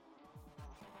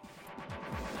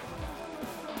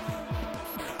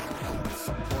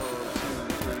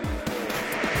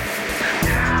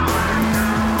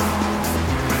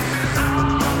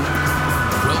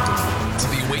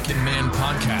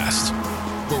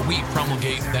podcast, where we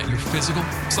promulgate that your physical,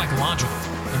 psychological,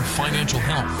 and financial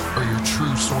health are your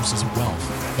true sources of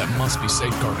wealth that must be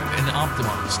safeguarded and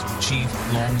optimized to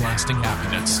achieve long-lasting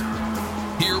happiness.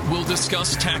 Here we'll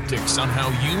discuss tactics on how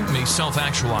you may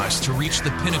self-actualize to reach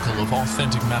the pinnacle of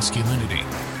authentic masculinity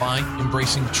by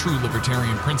embracing true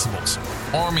libertarian principles,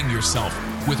 arming yourself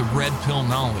with red pill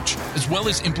knowledge, as well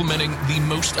as implementing the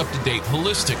most up-to-date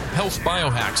holistic health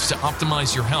biohacks to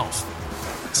optimize your health.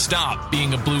 Stop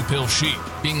being a blue pill sheep,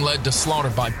 being led to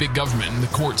slaughter by big government and the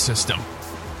court system.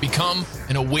 Become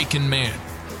an awakened man.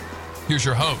 Here's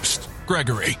your host,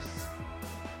 Gregory.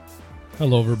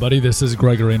 Hello, everybody. This is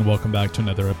Gregory, and welcome back to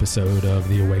another episode of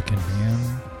The Awakened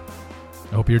Man.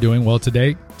 I hope you're doing well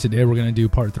today. Today, we're going to do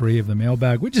part 3 of the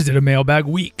mailbag, which is a mailbag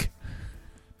week.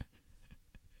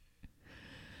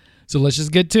 So let's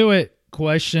just get to it.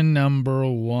 Question number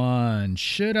 1.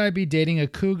 Should I be dating a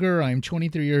cougar? I'm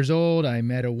 23 years old. I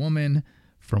met a woman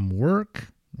from work.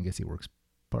 I guess he works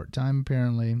part-time,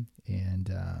 apparently. And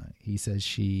he says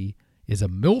she is a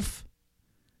MILF.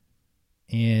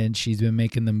 And she's been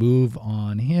making the move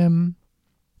on him.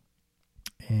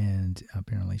 And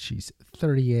apparently she's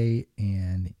 38.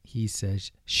 And he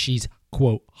says she's,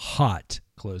 quote, hot,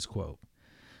 close quote.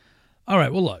 All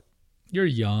right, well, look, you're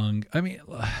young. I mean,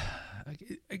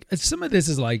 some of this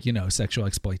is like, sexual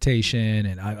exploitation.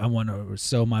 And I want to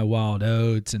sow my wild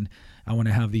oats. And I want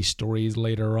to have these stories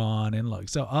later on. And look,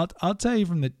 so I'll tell you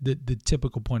from the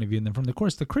typical point of view. And then from the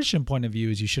Christian point of view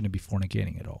is you shouldn't be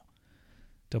fornicating at all.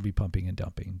 Don't be pumping and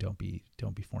dumping. Don't be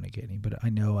fornicating. But I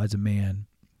know as a man,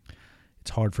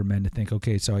 it's hard for men to think,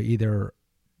 okay, so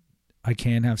I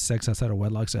can have sex outside of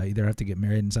wedlock, so I either have to get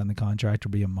married and sign the contract or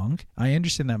be a monk. I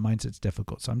understand that mindset's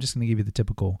difficult. So I'm just going to give you the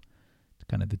typical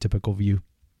view.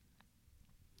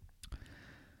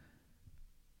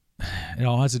 It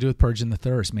all has to do with purging the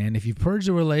thirst, man. If you purge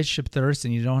the relationship thirst,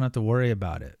 then you don't have to worry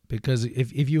about it. Because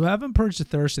if you haven't purged the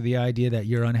thirst of the idea that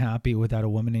you're unhappy without a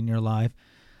woman in your life,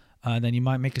 then you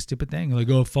might make a stupid thing like,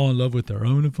 oh, fall in love with her. I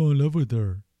want to fall in love with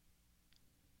her.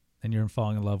 Then you're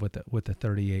falling in love with a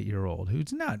 38-year-old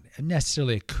who's not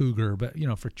necessarily a cougar, but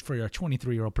for your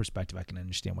 23-year-old perspective, I can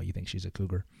understand why you think she's a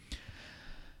cougar.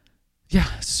 Yeah,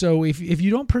 so if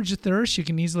you don't purge the thirst, you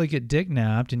can easily get dick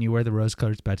napped and you wear the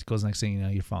rose-colored spectacles. Next thing you know,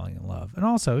 you're falling in love. And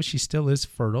also, she still is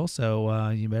fertile, so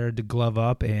you better glove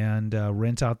up and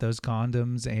rinse out those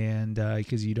condoms, and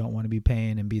because you don't want to be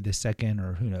paying and be the second,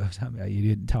 or who knows, you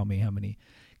didn't tell me how many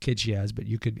kids she has, but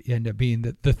you could end up being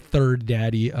the third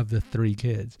daddy of the 3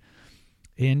 kids.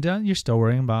 And you're still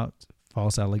worrying about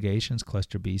false allegations,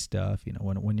 cluster B stuff.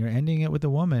 When you're ending it with a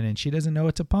woman and she doesn't know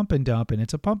it's a pump and dump, and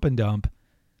it's a pump and dump,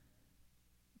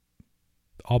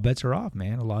 all bets are off,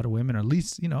 man. A lot of women, or at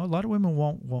least, a lot of women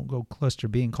won't go cluster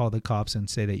B and call the cops and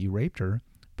say that you raped her,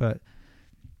 but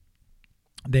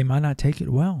they might not take it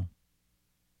well.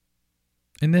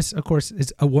 And this, of course,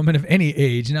 is a woman of any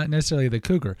age, not necessarily the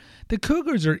cougar. The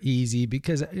cougars are easy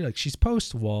because she's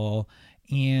post-wall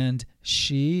and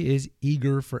she is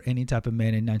eager for any type of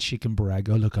man, and then she can brag,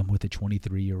 oh, look, I'm with a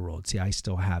 23-year-old. See, I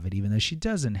still have it, even though she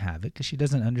doesn't have it because she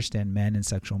doesn't understand men and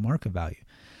sexual market value.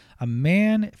 A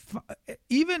man,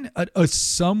 even a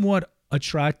somewhat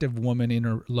attractive woman in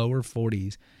her lower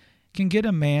 40s, can get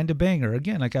a man to bang her.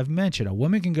 Again, like I've mentioned, a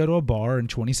woman can go to a bar and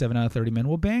 27 out of 30 men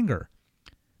will bang her.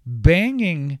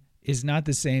 Banging is not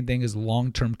the same thing as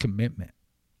long-term commitment.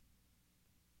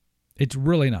 It's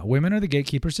really not. Women are the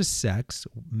gatekeepers of sex.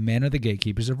 Men are the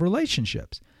gatekeepers of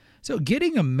relationships. So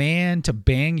getting a man to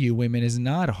bang you, women, is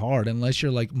not hard unless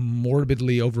you're like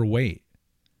morbidly overweight.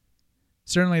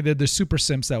 Certainly, they're the super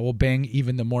simps that will bang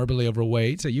even the morbidly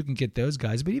overweight, so you can get those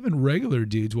guys. But even regular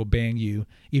dudes will bang you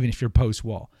even if you're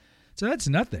post-wall. So that's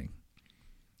nothing.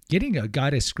 Getting a guy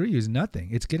to screw you is nothing.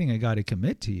 It's getting a guy to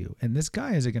commit to you. And this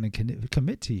guy isn't going to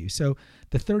commit to you. So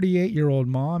the 38-year-old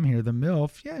mom here, the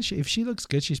MILF, yeah, if she looks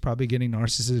good, she's probably getting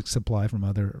narcissistic supply from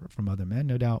other men,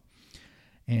 no doubt.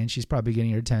 And she's probably getting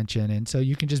your attention. And so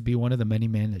you can just be one of the many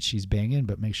men that she's banging,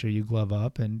 but make sure you glove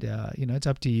up. And, it's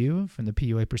up to you from the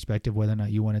PUA perspective whether or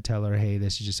not you want to tell her, hey,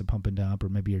 this is just a pump and dump, or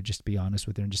maybe you're just be honest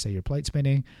with her and just say you're plate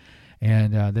spinning.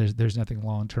 And there's nothing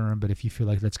long term. But if you feel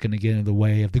like that's going to get in the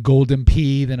way of the golden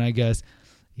P, then I guess,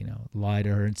 lie to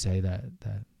her and say that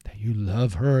you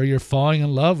love her, you're falling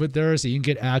in love with her, so you can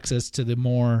get access to the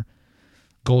more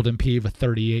golden P of a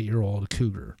 38-year-old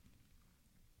cougar.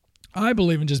 I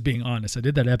believe in just being honest. I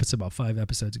did that episode about 5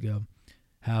 episodes ago,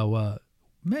 how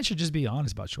men should just be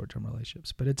honest about short-term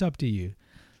relationships, but it's up to you.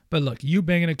 But look, you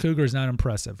banging a cougar is not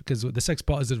impressive because the sex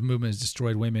positive movement has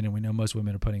destroyed women, and we know most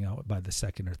women are putting out by the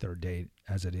second or third date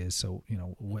as it is. So,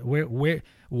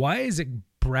 why is it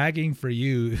bragging for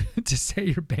you to say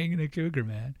you're banging a cougar,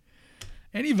 man?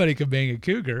 Anybody could bang a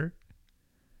cougar.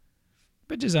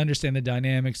 But just understand the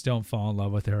dynamics. Don't fall in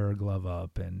love with her. Glove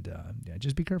up. And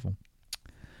just be careful.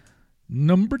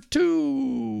 Number 2.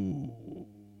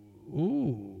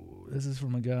 Ooh, this is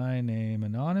from a guy named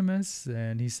Anonymous.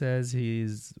 And he says he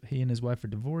and his wife are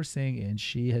divorcing. And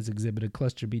she has exhibited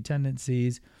cluster B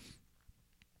tendencies.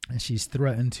 And she's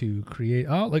threatened to create.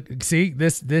 Oh, look, see,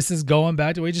 this is going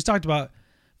back to what we just talked about.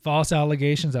 False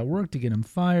allegations at work to get him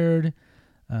fired.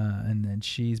 And then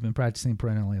she's been practicing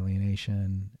parental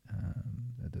alienation.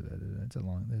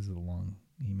 This is a long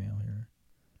email here.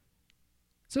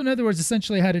 So in other words,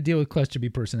 essentially how to deal with cluster B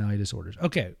personality disorders.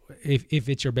 Okay, if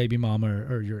it's your baby mama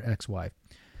or your ex-wife.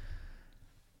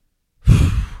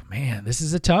 Man, this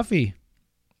is a toughie,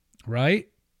 right?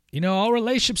 All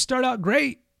relationships start out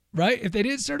great, right? If they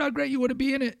didn't start out great, you wouldn't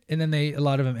be in it. And then a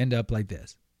lot of them end up like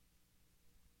this.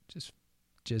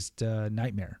 Just a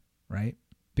nightmare, right?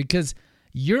 Because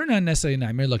you're not necessarily a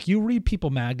nightmare. Look, you read People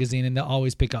magazine and they'll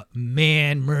always pick up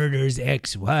man murders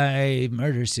ex-wife,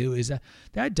 murder suicide.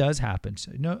 That does happen.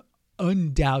 So,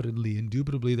 undoubtedly,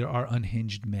 indubitably, there are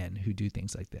unhinged men who do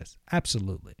things like this.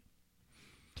 Absolutely.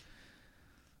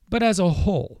 But as a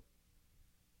whole,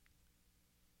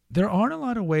 there aren't a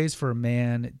lot of ways for a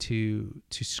man to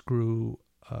screw,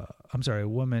 a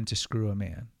woman to screw a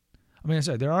man.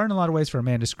 There aren't a lot of ways for a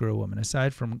man to screw a woman,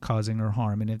 aside from causing her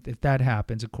harm. And if that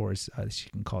happens, of course, she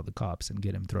can call the cops and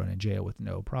get him thrown in jail with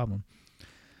no problem.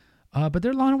 But there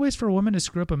are a lot of ways for a woman to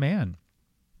screw up a man.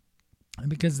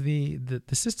 Because the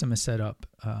system is set up,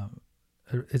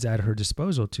 is at her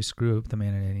disposal to screw up the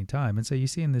man at any time. And so you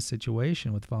see in this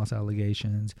situation with false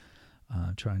allegations,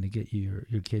 trying to get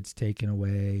your kids taken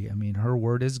away. Her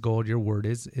word is gold. Your word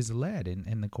is lead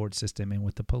in the court system and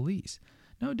with the police.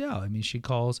 No doubt. She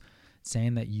calls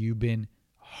saying that you've been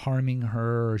harming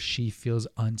her or she feels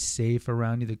unsafe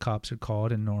around you. The cops are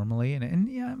called, and normally,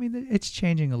 it's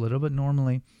changing a little bit.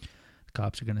 Normally, the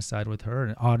cops are going to side with her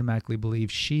and automatically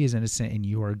believe she is innocent and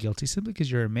you are guilty simply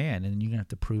because you're a man, and you're going to have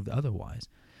to prove otherwise.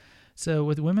 So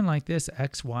with women like this,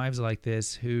 ex-wives like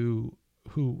this, who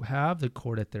have the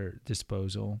court at their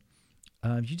disposal,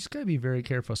 you just got to be very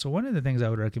careful. So one of the things I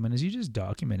would recommend is you just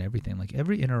document everything, like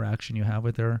every interaction you have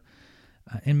with her.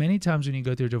 And many times when you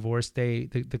go through a divorce,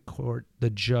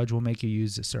 the judge will make you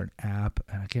use a certain app.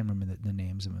 And I can't remember the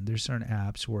names of them. There's certain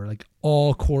apps where like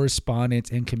all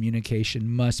correspondence and communication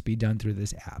must be done through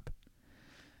this app.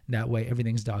 That way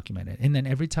everything's documented. And then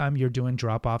every time you're doing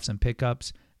drop-offs and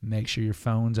pickups, make sure your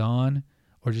phone's on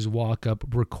or just walk up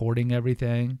recording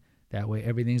everything. That way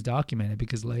everything's documented,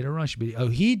 because later on she'll be, oh,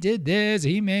 he did this.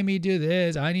 He made me do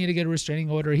this. I need to get a restraining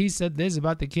order. He said this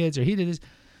about the kids, or he did this.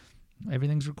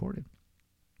 Everything's recorded.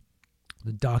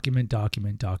 The document,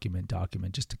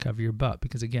 just to cover your butt.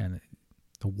 Because again,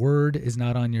 the word is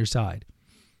not on your side.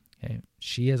 Okay?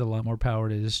 She has a lot more power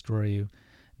to destroy you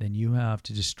than you have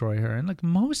to destroy her. And like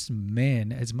most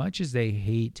men, as much as they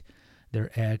hate their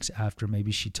ex after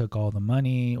maybe she took all the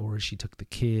money or she took the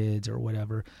kids or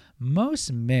whatever,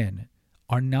 most men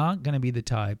are not going to be the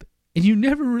type, and you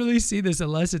never really see this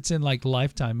unless it's in like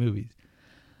Lifetime movies.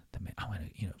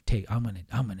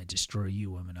 I'm gonna destroy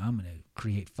you, woman. I'm gonna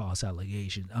create false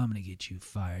allegations. I'm gonna get you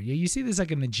fired. Yeah, you see this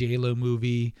like in the J-Lo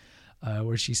movie,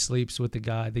 where she sleeps with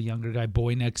the younger guy,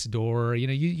 Boy Next Door.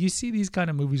 You see these kind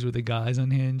of movies where the guy's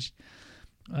unhinged.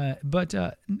 But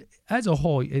as a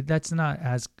whole, that's not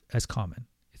as common.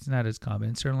 It's not as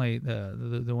common. Certainly,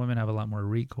 the women have a lot more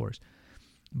recourse.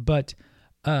 But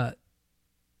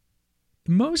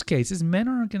in most cases, men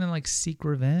aren't going to like seek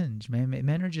revenge.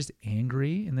 Men are just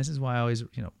angry, and this is why I always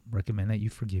recommend that you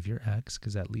forgive your ex,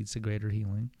 because that leads to greater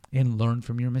healing, and learn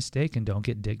from your mistake, and don't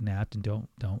get dick-napped, and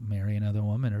don't marry another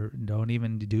woman, or don't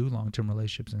even do long-term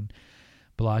relationships, and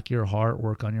block your heart,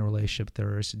 work on your relationship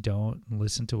thirst. Don't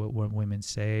listen to what women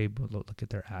say, but look at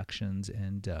their actions,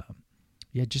 and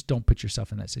just don't put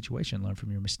yourself in that situation. Learn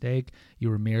from your mistake. You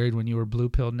were married when you were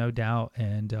blue-pilled, no doubt,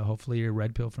 and hopefully you're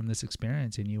red-pilled from this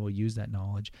experience, and you will use that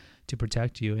knowledge to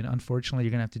protect you. And unfortunately,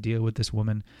 you're going to have to deal with this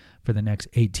woman for the next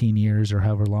 18 years or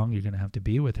however long you're going to have to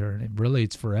be with her. And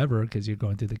it's forever, because you're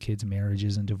going through the kids'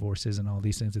 marriages and divorces and all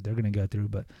these things that they're going to go through.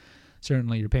 But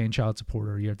certainly you're paying child support,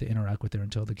 or you have to interact with her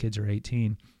until the kids are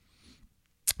 18.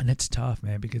 And it's tough,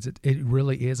 man, because it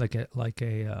really is like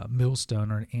a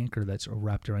millstone or an anchor that's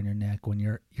wrapped around your neck when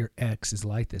your ex is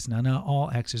like this. Now, not all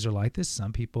exes are like this.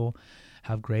 Some people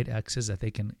have great exes that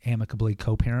they can amicably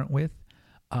co-parent with.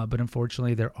 But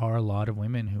unfortunately, there are a lot of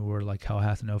women who are like, hell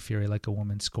hath no fury like a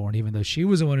woman scorned, even though she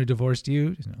was the one who divorced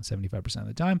you, 75% of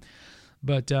the time.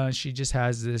 But she just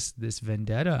has this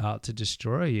vendetta out to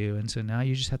destroy you, and so now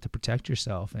you just have to protect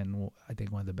yourself. And I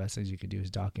think one of the best things you could do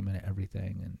is document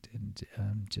everything, and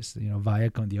just vaya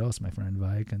con Dios, my friend,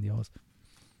 vaya con Dios.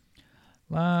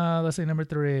 Let's say number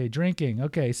 3, drinking.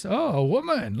 Okay, so a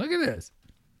woman, look at this.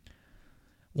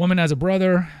 Woman has a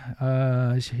brother.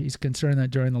 He's concerned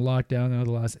that during the lockdown, the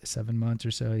last 7 months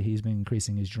or so, he's been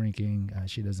increasing his drinking.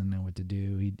 She doesn't know what to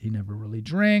do. He never really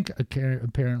drank,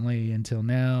 apparently, until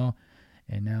now.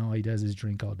 And now all he does is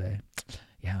drink all day.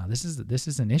 Yeah, this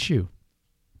is an issue.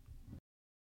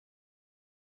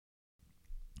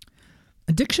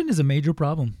 Addiction is a major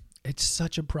problem. It's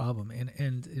such a problem.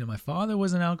 And my father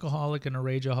was an alcoholic and a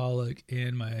rageaholic,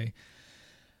 and my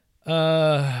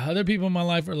other people in my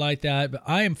life are like that. But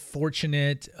I am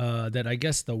fortunate that I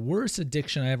guess the worst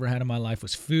addiction I ever had in my life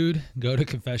was food. Go to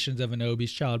Confessions of an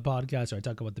Obese Child podcast where I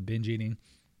talk about the binge eating.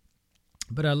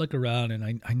 But I look around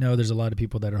and I know there's a lot of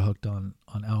people that are hooked on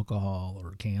alcohol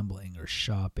or gambling or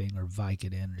shopping or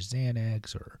Vicodin or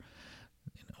Xanax or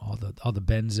all the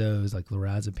benzos like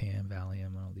lorazepam,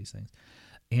 Valium, and all these things.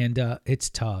 And it's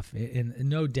tough. And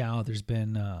no doubt there's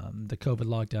been the COVID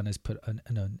lockdown has put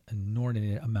an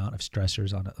inordinate amount of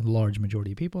stressors on a large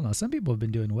majority of people. Now, some people have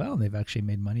been doing well and they've actually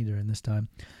made money during this time.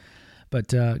 But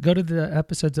go to the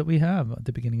episodes that we have at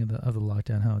the beginning of the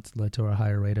lockdown, how it's led to a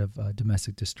higher rate of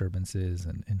domestic disturbances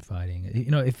and fighting.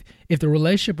 If the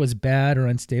relationship was bad or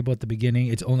unstable at the beginning,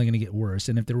 it's only going to get worse.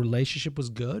 And if the relationship was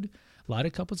good, a lot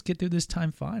of couples get through this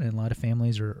time fine. And a lot of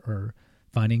families are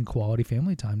finding quality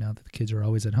family time now that the kids are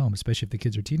always at home, especially if the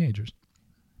kids are teenagers.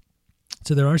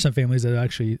 So there are some families that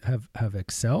actually have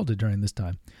excelled during this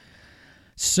time.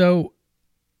 So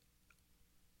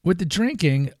with the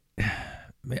drinking,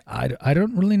 I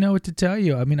don't really know what to tell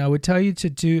you. I mean, I would tell you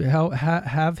to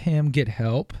have him get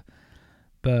help,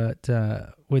 but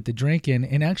with the drinking,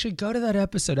 and actually go to that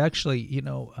episode. Actually,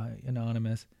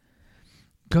 Anonymous,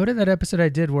 go to that episode I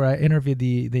did where I interviewed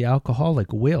the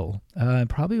alcoholic Will.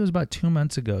 Probably was about 2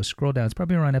 months ago. Scroll down. It's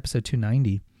probably around episode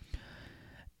 290.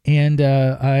 And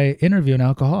I interviewed an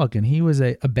alcoholic, and he was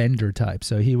a bender type.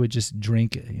 So he would just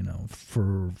drink,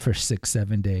 for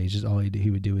 6-7 days. Just all he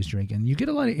would do is drink. And you get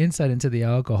a lot of insight into the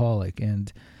alcoholic.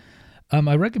 And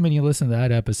I recommend you listen to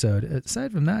that episode.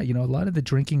 Aside from that, a lot of the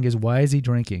drinking is, why is he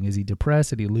drinking? Is he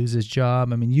depressed? Did he lose his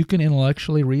job? I mean, you can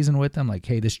intellectually reason with them like,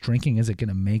 hey, this drinking isn't going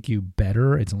to make you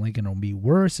better. It's only going to be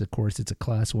worse. Of course, it's a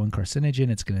class 1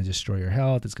 carcinogen. It's going to destroy your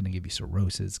health. It's going to give you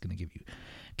cirrhosis. It's going to give you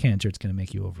cancer. It's going to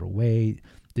make you overweight.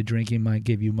 The drinking might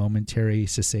give you momentary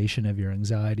cessation of your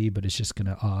anxiety, but it's just going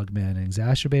to augment and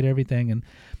exacerbate everything. And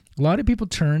a lot of people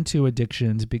turn to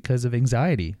addictions because of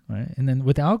anxiety, right? And then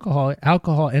with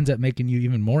alcohol ends up making you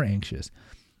even more anxious.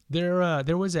 There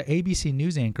was an ABC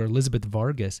News anchor, Elizabeth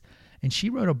Vargas, and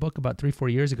she wrote a book about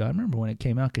 3-4 years ago. I remember when it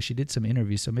came out because she did some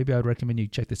interviews, so maybe I would recommend you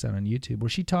check this out on YouTube, where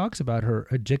she talks about her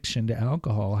addiction to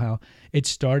alcohol, how it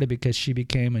started because she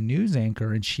became a news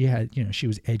anchor, and she had, she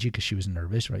was edgy because she was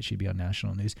nervous, right? She'd be on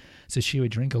national news, so she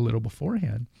would drink a little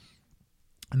beforehand,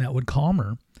 and that would calm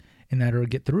her, and that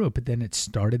would get through it. But then it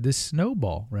started this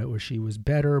snowball, right, where she was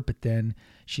better, but then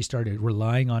she started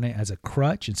relying on it as a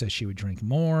crutch, and so she would drink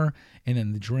more, and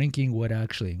then the drinking would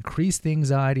actually increase the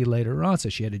anxiety later on, so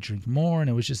she had to drink more, and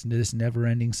it was just this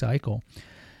never-ending cycle.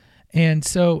 And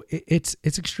so it's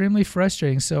extremely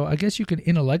frustrating. So I guess you can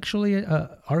intellectually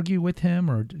argue with him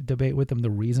or debate with him the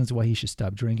reasons why he should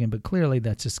stop drinking, but clearly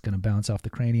that's just going to bounce off the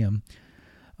cranium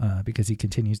because he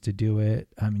continues to do it.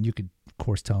 I mean, you could, of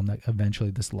course, tell him that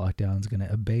eventually this lockdown is going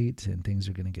to abate and things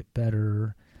are going to get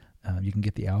better. You can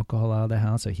get the alcohol out of the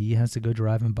house, so he has to go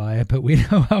drive and buy it. But we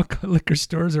know how liquor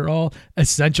stores are all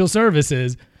essential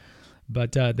services.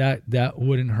 But that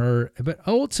wouldn't hurt. But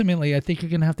ultimately, I think you're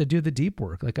going to have to do the deep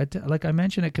work. Like I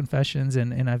mentioned at Confessions,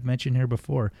 and I've mentioned here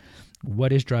before,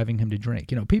 what is driving him to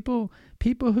drink? People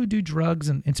who do drugs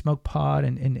and smoke pot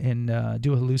and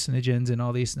do hallucinogens and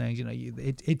all these things,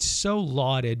 it's so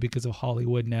lauded because of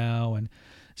Hollywood now and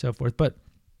so forth. But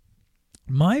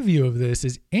my view of this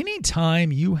is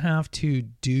anytime you have to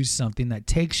do something that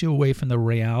takes you away from the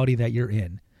reality that you're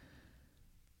in,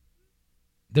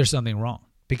 there's something wrong.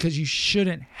 Because you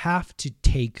shouldn't have to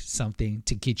take something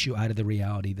to get you out of the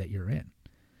reality that you're in.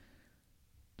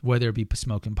 Whether it be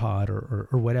smoking pot or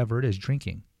whatever it is,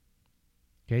 drinking.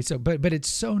 Okay, so but it's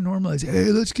so normalized. Hey,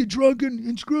 let's get drunk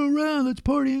and screw around. Let's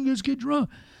party and let's get drunk.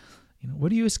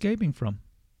 What are you escaping from?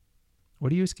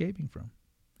 What are you escaping from?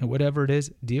 And whatever it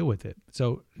is, deal with it.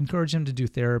 So encourage him to do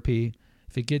therapy.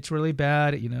 If it gets really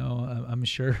bad, I'm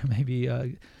sure maybe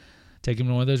take him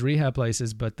to one of those rehab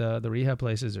places, but the rehab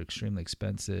places are extremely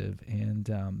expensive.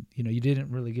 And, you didn't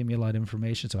really give me a lot of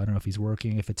information, so I don't know if he's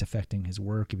working, if it's affecting his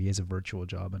work, if he has a virtual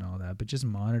job and all that. But just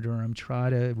monitor him, try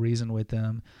to reason with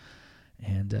him,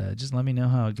 and just let me know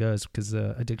how it goes, because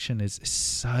addiction is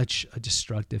such a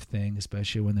destructive thing,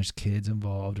 especially when there's kids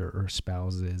involved or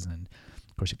spouses. And,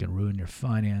 of course, it can ruin your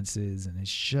finances. And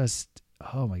it's just,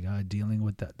 oh, my God, dealing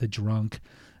with the drunk,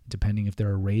 depending if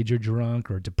they're a rager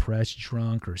drunk or a depressed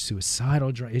drunk or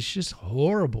suicidal drunk. It's just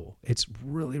horrible. It's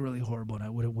really, really horrible. And I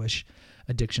wouldn't wish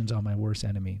addictions on my worst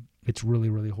enemy. It's really,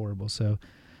 really horrible. So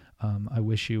I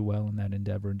wish you well in that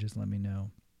endeavor, and just let me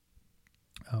know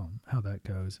how that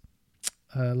goes.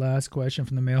 Last question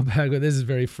from the mailbag. This is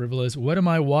very frivolous. What am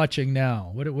I watching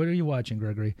now? What are you watching,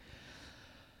 Gregory?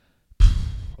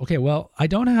 Okay, well, I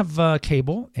don't have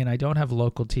cable and I don't have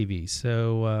local TV,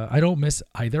 so I don't miss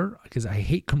either because I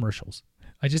hate commercials.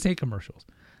 I just hate commercials.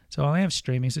 So I have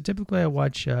streaming. So typically I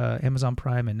watch Amazon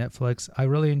Prime and Netflix. I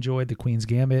really enjoyed The Queen's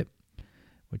Gambit,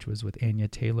 which was with Anya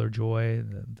Taylor-Joy,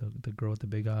 the girl with the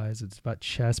big eyes. It's about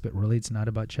chess, but really it's not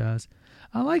about chess.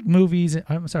 I like movies.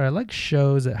 I like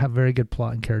shows that have very good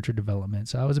plot and character development.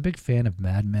 So I was a big fan of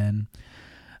Mad Men.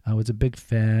 I was a big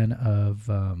fan of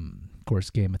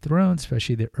course, Game of Thrones,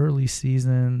 especially the early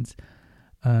seasons.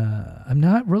 I'm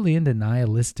not really into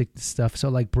nihilistic stuff. So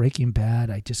like Breaking Bad,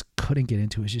 I just couldn't get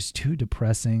into it. It's just too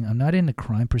depressing. I'm not into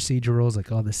crime procedurals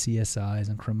like all the CSIs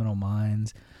and Criminal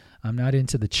Minds. I'm not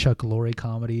into the Chuck Lorre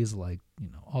comedies like,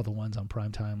 all the ones on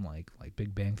primetime like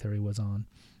Big Bang Theory was on.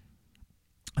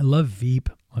 I love Veep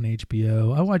on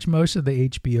HBO. I watch most of the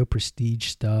HBO prestige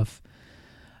stuff.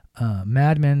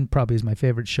 Mad Men probably is my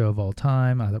favorite show of all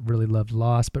time. I really loved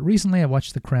Lost. But recently I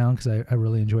watched The Crown because I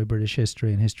really enjoy British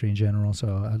history and history in general.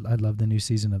 So I love the new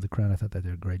season of The Crown. I thought they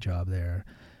did a great job there.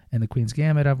 And The Queen's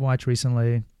Gambit I've watched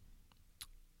recently.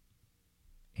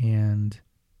 And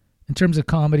in terms of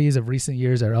comedies of recent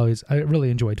years, I really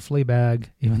enjoyed Fleabag,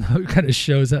 even though it kind of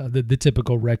shows the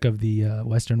typical wreck of the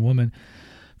Western woman.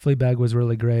 Fleabag was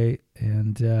really great.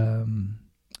 And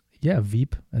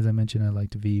Veep, as I mentioned, I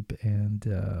liked Veep. And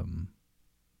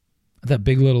I thought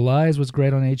Big Little Lies was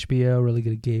great on HBO, really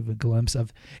gave a glimpse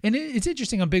of. And it's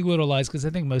interesting on Big Little Lies because I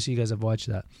think most of you guys have watched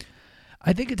that.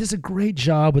 I think it does a great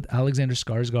job with Alexander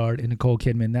Skarsgård and Nicole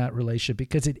Kidman, that relationship,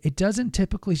 because it doesn't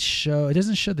typically show, it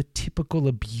doesn't show the typical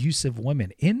abusive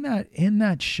women. In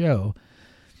that show,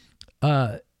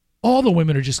 all the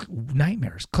women are just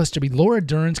nightmares. Cluster B. Laura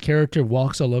Dern's character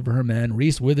walks all over her men.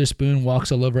 Reese Witherspoon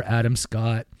walks all over Adam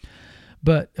Scott.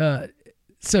 But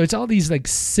so it's all these like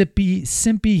simpy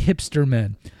hipster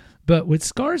men. But with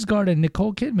Skarsgård and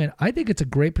Nicole Kidman, I think it's a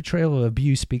great portrayal of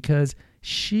abuse because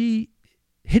she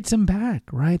hits him back,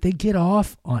 right? They get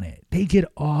off on it.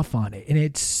 And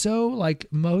it's so like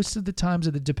most of the times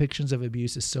of the depictions of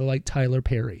abuse is so like Tyler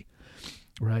Perry,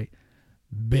 right?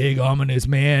 Big ominous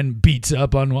man beats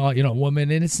up on a woman,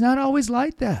 and it's not always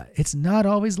like that.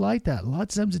 A lot of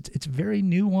times it's very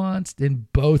nuanced,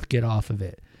 and both get off of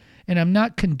it. And I'm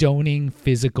not condoning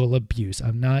physical abuse.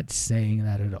 I'm not saying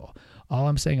that at all. All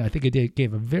I'm saying, I think it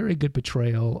gave a very good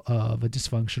portrayal of a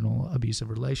dysfunctional,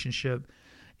 abusive relationship.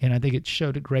 And I think it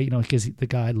showed it great, because the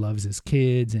guy loves his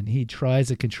kids and he tries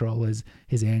to control his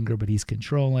anger, but he's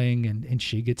controlling, and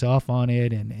she gets off on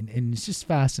it, and it's just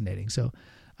fascinating. So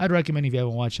I'd recommend, if you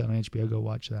haven't watched that on HBO, go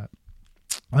watch that.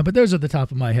 But those are the top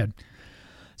of my head.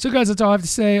 So guys, that's all I have to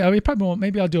say. I mean, probably won't,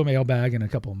 maybe I'll do a mailbag in a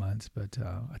couple of months, but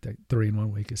I think 3 in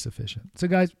 1 week is sufficient. So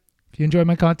guys, if you enjoy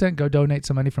my content, go donate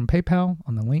some money from PayPal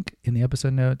on the link in the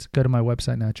episode notes. Go to my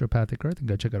website, Naturopathic Earth, and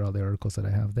go check out all the articles that I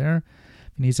have there.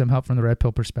 If you need some help from the Red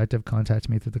Pill perspective, contact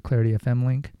me through the Clarity FM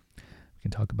link. We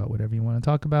can talk about whatever you want to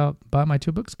talk about. Buy my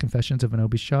 2 books, Confessions of an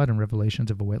Obese Child and Revelations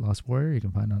of a Weight Loss Warrior. You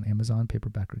can find it on Amazon,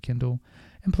 paperback, or Kindle.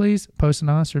 And please post an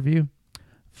honest review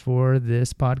for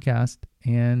this podcast.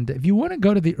 And if you want to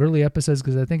go to the early episodes,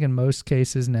 because I think in most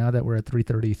cases now that we're at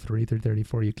 333,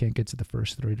 334, you can't get to the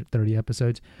first 30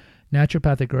 episodes.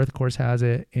 Naturopathic Earth, of course, has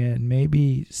it, and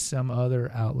maybe some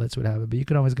other outlets would have it. But you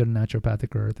can always go to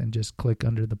Naturopathic Earth and just click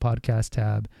under the podcast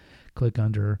tab, click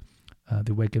under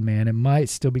The Awakened Man. It might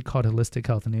still be called Holistic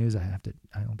Health News. I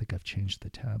don't think I've changed the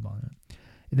tab on it.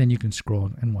 And then you can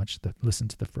scroll and listen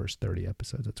to the first 30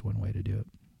 episodes. That's one way to do it.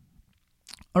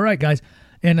 All right, guys.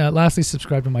 And lastly,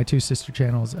 subscribe to my 2 sister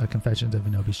channels, Confessions of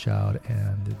an Obese Child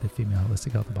and the Female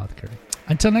Holistic Health Apothecary.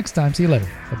 Until next time, see you later.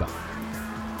 Bye-bye.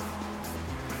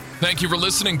 Thank you for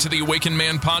listening to the Awakened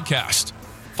Man Podcast.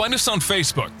 Find us on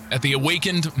Facebook at the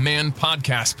Awakened Man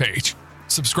Podcast page.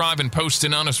 Subscribe and post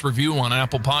an honest review on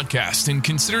Apple Podcasts, and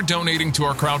consider donating to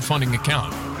our crowdfunding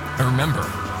account. And remember,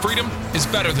 freedom is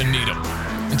better than needle.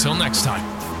 Until next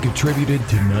time. contributed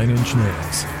to 9 Inch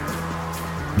Nails.